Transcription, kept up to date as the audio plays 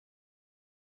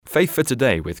Faith for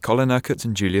Today with Colin Urquhart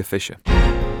and Julia Fisher.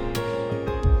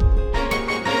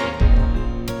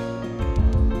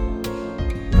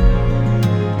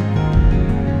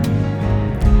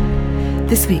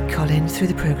 This week, Colin, through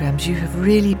the programmes, you have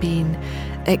really been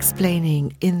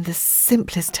explaining in the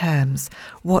simplest terms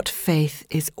what faith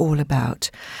is all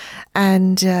about.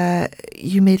 And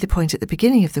you made the point at the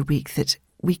beginning of the week that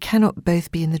we cannot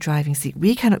both be in the driving seat.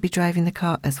 We cannot be driving the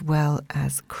car as well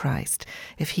as Christ.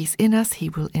 If he's in us, he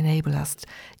will enable us,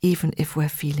 even if we're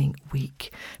feeling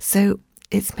weak. So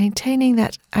it's maintaining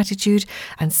that attitude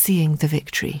and seeing the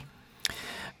victory.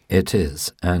 It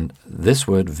is. And this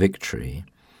word victory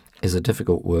is a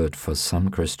difficult word for some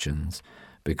Christians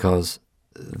because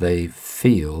they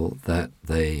feel that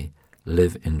they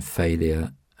live in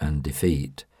failure and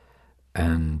defeat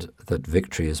and that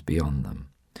victory is beyond them.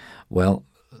 Well,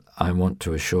 I want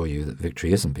to assure you that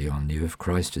victory isn't beyond you if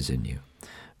Christ is in you,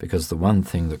 because the one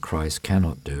thing that Christ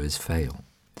cannot do is fail.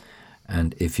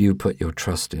 And if you put your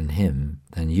trust in him,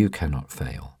 then you cannot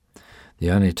fail.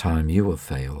 The only time you will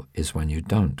fail is when you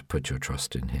don't put your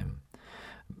trust in him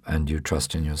and you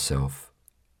trust in yourself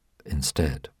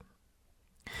instead.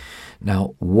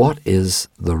 Now, what is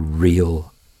the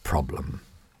real problem?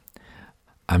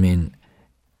 I mean,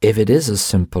 if it is as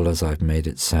simple as I've made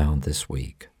it sound this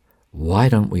week, why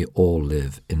don't we all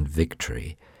live in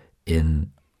victory in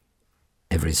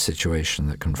every situation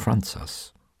that confronts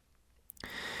us?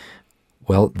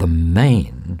 Well, the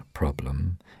main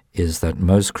problem is that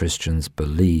most Christians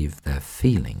believe their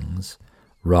feelings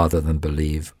rather than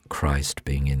believe Christ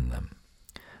being in them.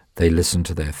 They listen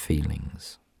to their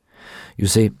feelings. You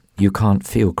see, you can't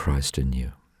feel Christ in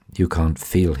you. You can't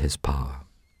feel his power.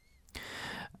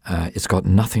 It's got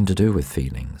nothing to do with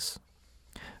feelings.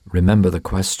 Remember the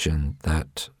question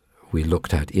that we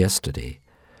looked at yesterday,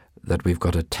 that we've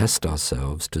got to test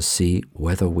ourselves to see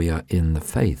whether we are in the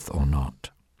faith or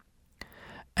not.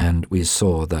 And we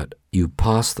saw that you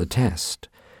pass the test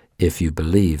if you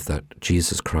believe that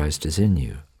Jesus Christ is in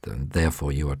you, then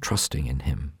therefore you are trusting in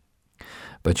him.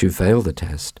 But you fail the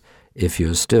test if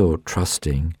you're still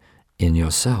trusting in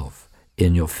yourself,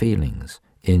 in your feelings,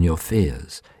 in your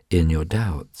fears, in your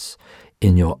doubts,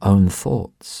 in your own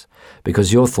thoughts,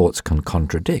 because your thoughts can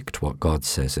contradict what God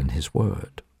says in his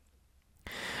word.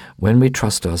 When we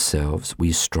trust ourselves,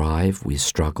 we strive, we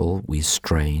struggle, we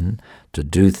strain to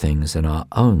do things in our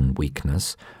own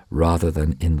weakness rather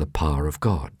than in the power of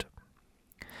God.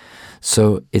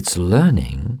 So it's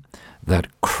learning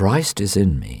that Christ is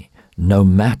in me no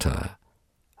matter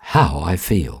how I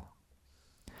feel.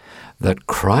 That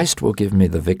Christ will give me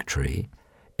the victory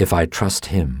if I trust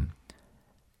him,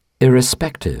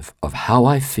 irrespective of how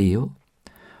I feel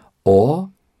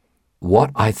or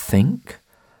what I think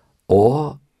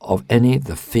or of any of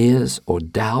the fears or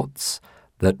doubts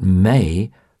that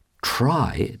may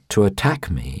try to attack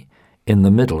me in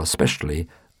the middle, especially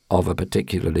of a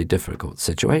particularly difficult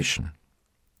situation.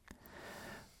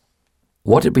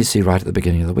 What did we see right at the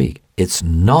beginning of the week? It's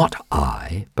not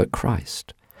I, but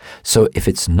Christ. So if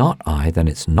it's not I, then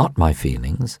it's not my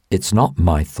feelings, it's not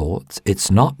my thoughts,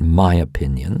 it's not my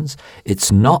opinions,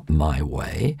 it's not my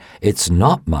way, it's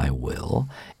not my will,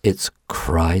 it's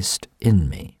Christ in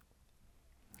me.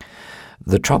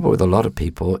 The trouble with a lot of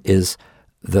people is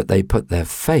that they put their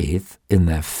faith in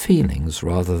their feelings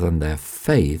rather than their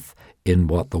faith in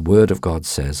what the Word of God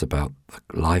says about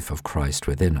the life of Christ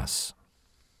within us.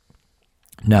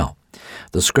 Now,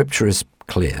 the Scripture is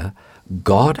clear.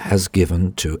 God has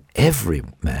given to every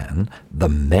man the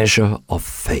measure of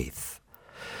faith.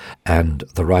 And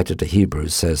the writer to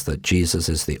Hebrews says that Jesus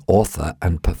is the author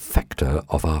and perfecter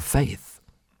of our faith.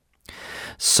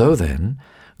 So then,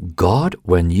 God,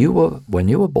 when you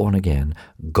were born again,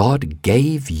 God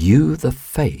gave you the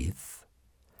faith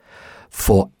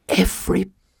for every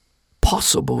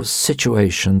possible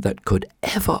situation that could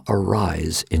ever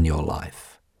arise in your life.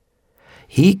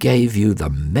 He gave you the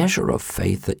measure of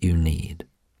faith that you need.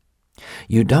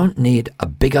 You don't need a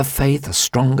bigger faith, a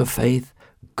stronger faith.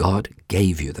 God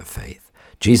gave you the faith.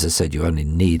 Jesus said you only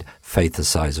need faith the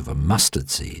size of a mustard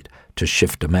seed to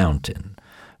shift a mountain.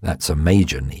 That's a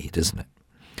major need, isn't it?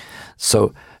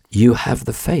 So you have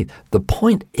the faith. The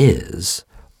point is,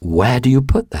 where do you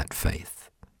put that faith?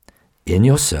 In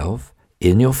yourself,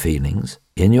 in your feelings,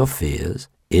 in your fears,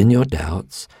 in your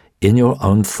doubts, in your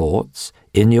own thoughts,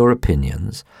 in your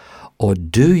opinions, or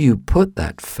do you put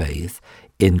that faith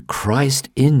in Christ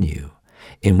in you,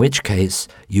 in which case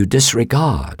you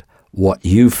disregard what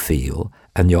you feel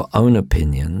and your own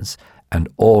opinions and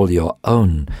all your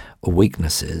own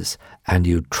weaknesses, and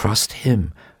you trust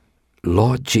him.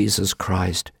 Lord Jesus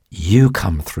Christ, you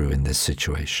come through in this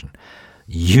situation.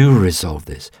 You resolve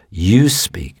this. You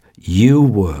speak. You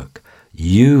work.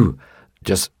 You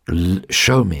just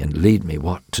show me and lead me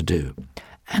what to do.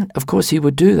 And of course he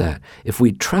would do that if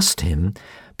we trust him,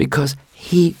 because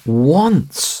he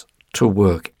wants to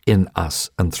work in us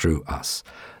and through us.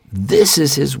 This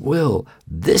is his will.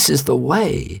 This is the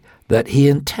way that he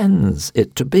intends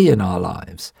it to be in our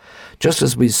lives. Just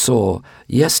as we saw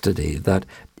yesterday that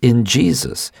in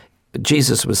Jesus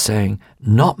was saying,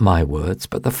 not my words,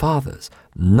 but the Father's.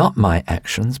 Not my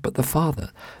actions, but the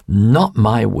Father. Not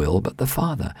my will, but the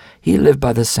Father. He lived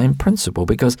by the same principle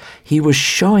because he was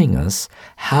showing us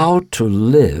how to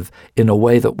live in a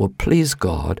way that will please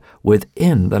God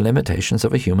within the limitations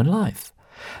of a human life.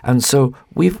 And so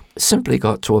we've simply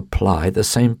got to apply the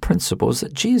same principles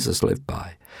that Jesus lived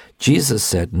by. Jesus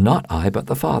said, not I, but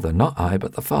the Father, not I,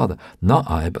 but the Father, not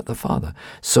I, but the Father.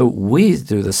 So we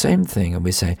do the same thing and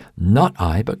we say, not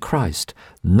I, but Christ,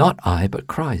 not I, but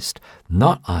Christ,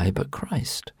 not I, but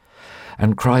Christ.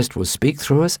 And Christ will speak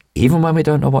through us even when we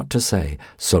don't know what to say,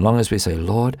 so long as we say,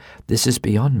 Lord, this is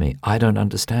beyond me. I don't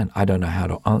understand. I don't know how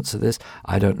to answer this.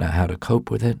 I don't know how to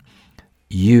cope with it.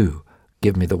 You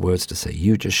give me the words to say.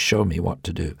 You just show me what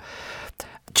to do.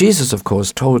 Jesus, of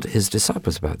course, told his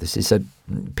disciples about this. He said,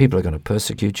 people are going to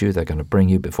persecute you. They're going to bring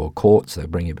you before courts. They'll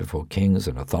bring you before kings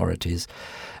and authorities.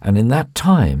 And in that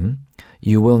time,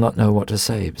 you will not know what to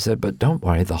say. He said, but don't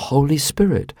worry, the Holy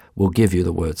Spirit will give you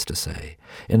the words to say.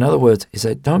 In other words, he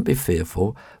said, don't be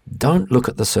fearful. Don't look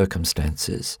at the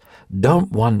circumstances.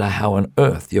 Don't wonder how on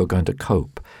earth you're going to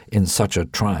cope in such a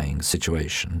trying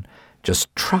situation.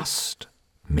 Just trust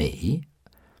me.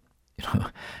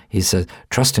 He says,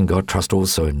 trust in God, trust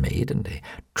also in me, didn't he?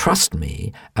 Trust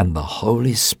me, and the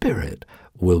Holy Spirit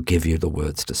will give you the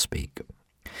words to speak.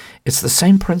 It's the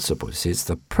same principle. You see, it's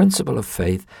the principle of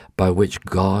faith by which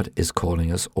God is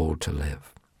calling us all to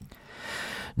live.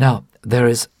 Now, there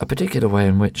is a particular way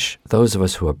in which those of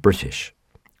us who are British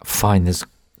find this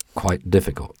quite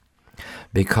difficult,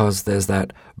 because there's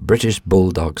that British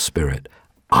bulldog spirit.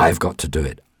 I've got to do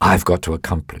it. I've got to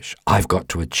accomplish. I've got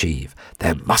to achieve.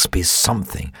 There must be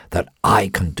something that I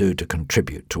can do to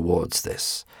contribute towards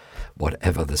this,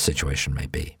 whatever the situation may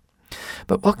be.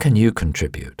 But what can you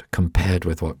contribute compared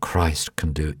with what Christ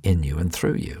can do in you and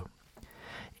through you?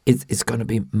 It's going to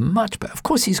be much better. Of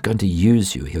course, he's going to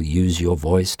use you. He'll use your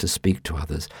voice to speak to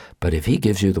others. But if he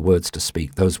gives you the words to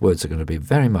speak, those words are going to be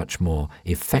very much more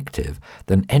effective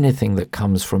than anything that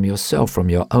comes from yourself, from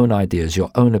your own ideas,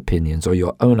 your own opinions, or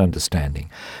your own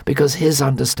understanding. Because his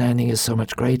understanding is so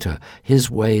much greater. His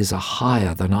ways are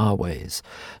higher than our ways.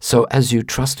 So as you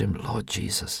trust him, Lord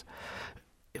Jesus,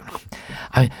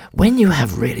 when you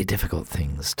have really difficult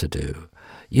things to do,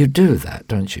 you do that,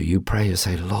 don't you? You pray, you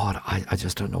say, Lord, I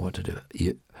just don't know what to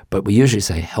do. But we usually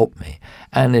say, help me.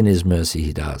 And in his mercy,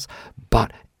 he does.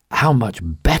 But how much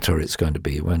better it's going to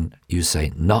be when you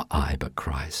say, not I, but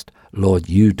Christ. Lord,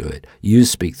 you do it. You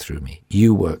speak through me.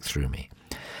 You work through me.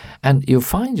 And you'll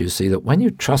find, you see, that when you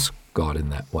trust God in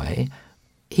that way,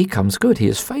 he comes good. He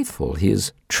is faithful. He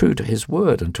is true to his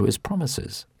word and to his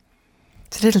promises.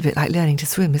 It's a little bit like learning to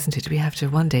swim, isn't it? We have to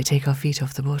one day take our feet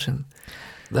off the bottom.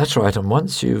 That's right, and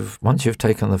once you've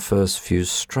taken the first few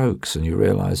strokes and you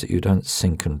realize that you don't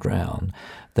sink and drown,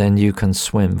 then you can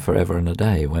swim forever and a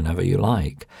day whenever you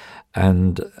like.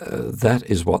 And that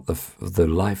is what the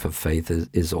life of faith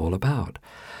is all about.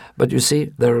 But you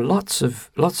see, there are lots of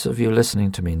you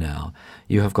listening to me now.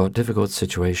 You have got difficult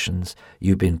situations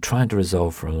you've been trying to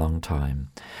resolve for a long time.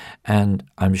 And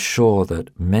I'm sure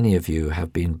that many of you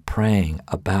have been praying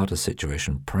about a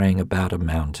situation, praying about a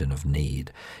mountain of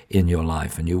need in your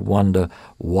life, and you wonder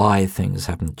why things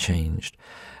haven't changed.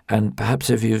 And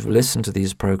perhaps if you've listened to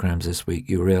these programs this week,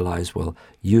 you realize, well,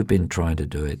 you've been trying to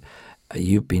do it.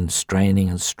 You've been straining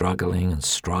and struggling and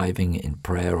striving in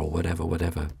prayer or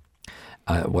whatever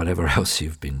else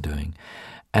you've been doing.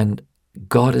 And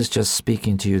God is just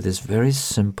speaking to you this very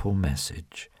simple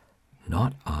message.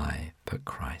 Not I, but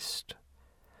Christ.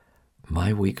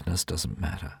 My weakness doesn't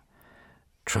matter.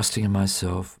 Trusting in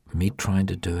myself, me trying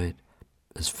to do it,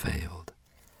 has failed.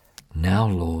 Now,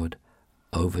 Lord,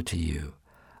 over to you.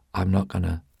 I'm not going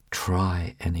to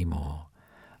try anymore.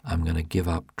 I'm going to give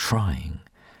up trying,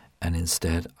 and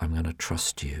instead I'm going to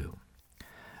trust you.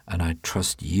 And I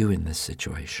trust you in this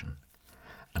situation.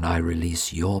 And I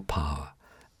release your power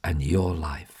and your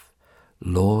life.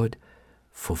 Lord,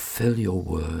 fulfill your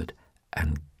word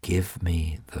and give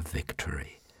me the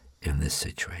victory in this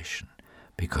situation,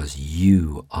 because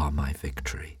you are my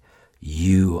victory.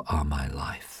 You are my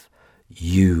life.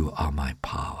 You are my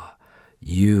power.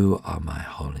 You are my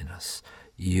holiness.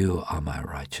 You are my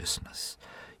righteousness.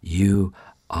 You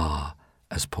are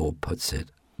as Paul puts it,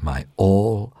 my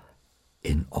all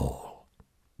in all.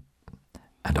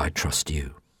 And I trust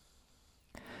you.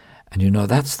 And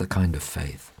that's the kind of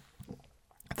faith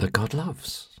that God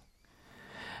loves.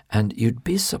 And you'd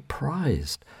be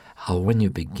surprised how when you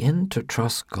begin to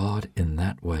trust God in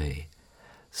that way,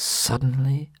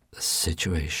 suddenly the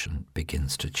situation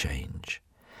begins to change.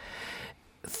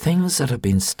 Things that have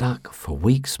been stuck for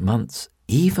weeks, months,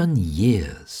 even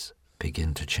years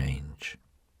begin to change.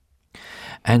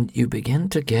 And you begin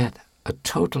to get a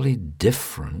totally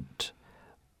different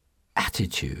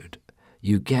attitude.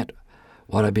 You get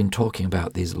what I've been talking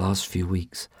about these last few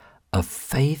weeks, a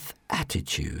faith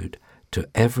attitude to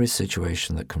every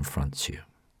situation that confronts you.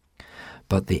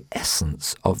 But the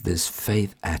essence of this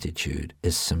faith attitude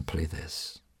is simply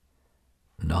this: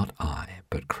 not I,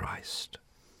 but Christ.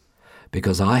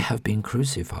 Because I have been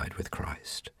crucified with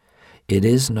Christ. It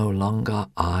is no longer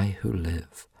I who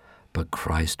live, but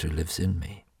Christ who lives in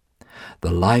me.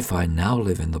 The life I now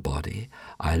live in the body,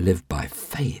 I live by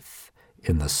faith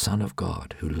in the Son of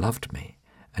God who loved me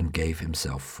and gave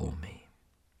himself for me.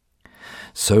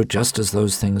 So just as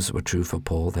those things were true for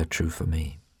Paul, they're true for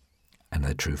me, and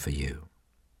they're true for you.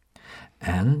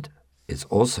 And it's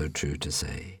also true to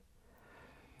say,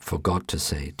 for God to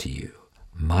say to you,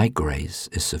 my grace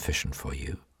is sufficient for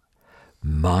you.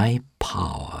 My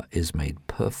power is made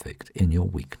perfect in your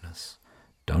weakness.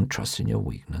 Don't trust in your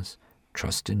weakness.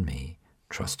 Trust in me.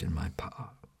 Trust in my power.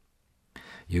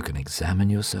 You can examine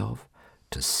yourself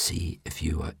to see if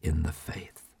you are in the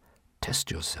faith. Test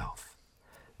yourself.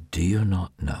 Do you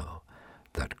not know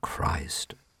that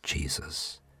Christ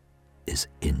Jesus is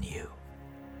in you?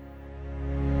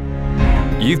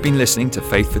 You've been listening to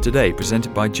Faith for Today,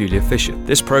 presented by Julia Fisher.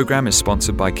 This program is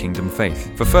sponsored by Kingdom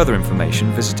Faith. For further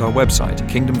information, visit our website,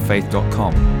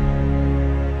 kingdomfaith.com.